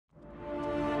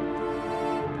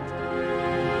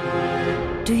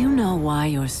why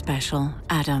you're special,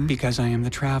 Adam? Because I am the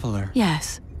traveler.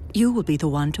 Yes. You will be the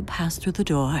one to pass through the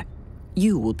door.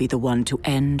 You will be the one to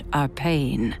end our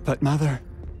pain. But Mother,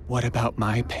 what about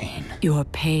my pain? Your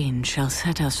pain shall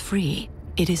set us free.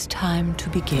 It is time to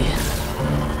begin.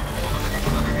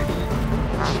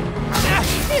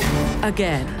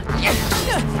 Again.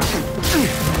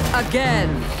 Again.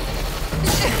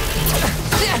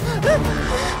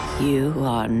 You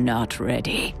are not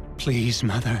ready. Please,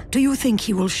 Mother. Do you think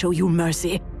he will show you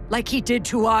mercy, like he did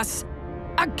to us?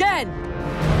 Again!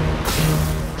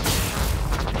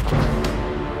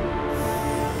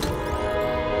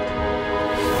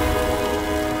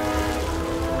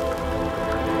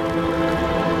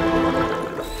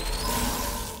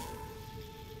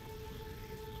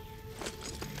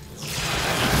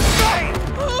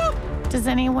 Does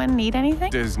anyone need anything?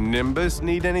 Does Nimbus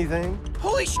need anything?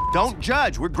 Holy sh**! Don't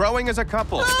judge. We're growing as a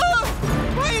couple.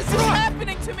 Why is this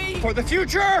happening to me? For the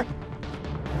future!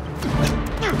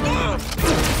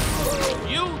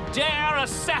 You dare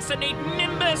assassinate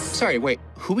Nimbus? Sorry, wait,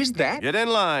 who is that? Get in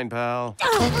line, pal.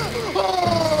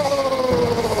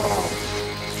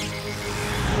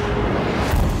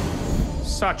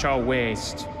 Such a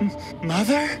waste.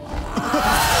 Mother?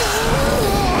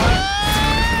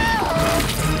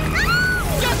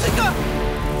 Jessica!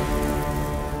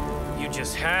 You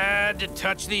just had to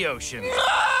touch the ocean.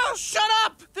 Oh, shut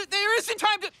up! There isn't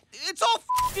time to... It's all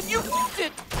f***ing you f***ed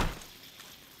it!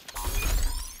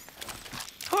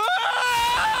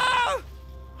 Ah!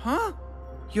 Huh?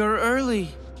 You're early.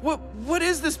 What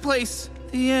is this place?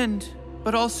 The end,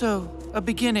 but also a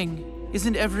beginning.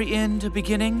 Isn't every end a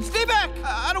beginning? Stay back!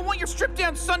 I don't want your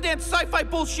stripped-down Sundance sci-fi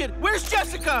bullshit. Where's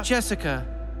Jessica? Jessica.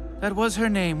 That was her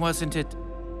name, wasn't it?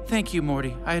 Thank you,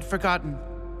 Morty. I had forgotten.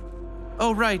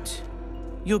 Oh, right.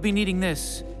 You'll be needing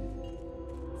this.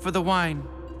 For the wine.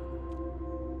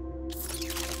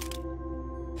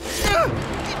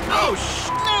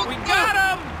 Oh, we got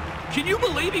him! Can you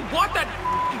believe he bought that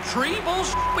tree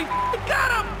bullshit? We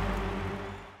got him!